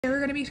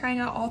gonna be trying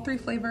out all 3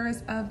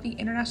 flavors of the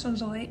International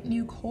Delight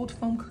new cold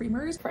foam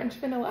creamers. French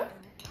vanilla.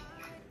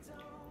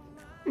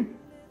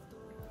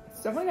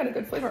 It's definitely got a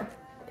good flavor.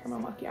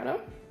 Caramel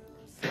macchiato.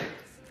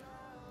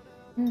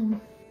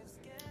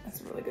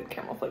 That's a really good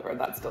caramel flavor.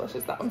 That's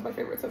delicious. That one's my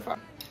favorite so far.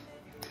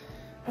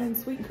 And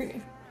sweet and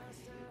creamy.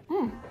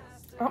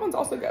 That one's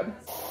also good.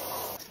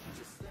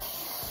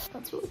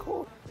 That's really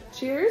cool.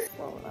 Cheers.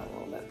 Slow it down a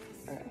little bit.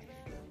 Okay.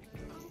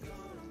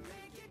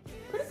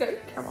 Pretty good.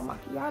 Caramel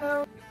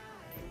macchiato.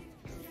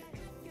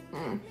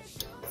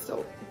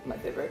 Still my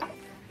favorite.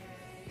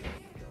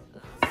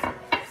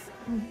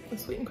 The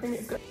sweet and creamy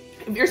is good.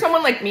 If you're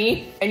someone like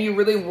me and you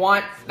really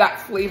want that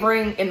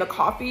flavoring in the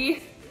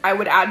coffee, I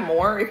would add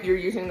more if you're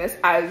using this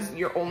as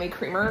your only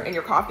creamer in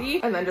your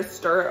coffee, and then just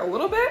stir it a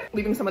little bit,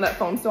 leaving some of that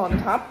foam still on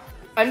the top.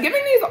 I'm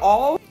giving these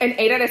all an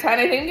 8 out of 10.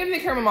 I think I'm giving the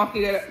caramel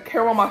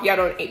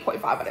macchiato an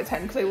 8.5 out of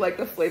 10 because I like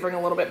the flavoring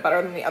a little bit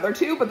better than the other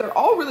two, but they're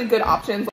all really good options.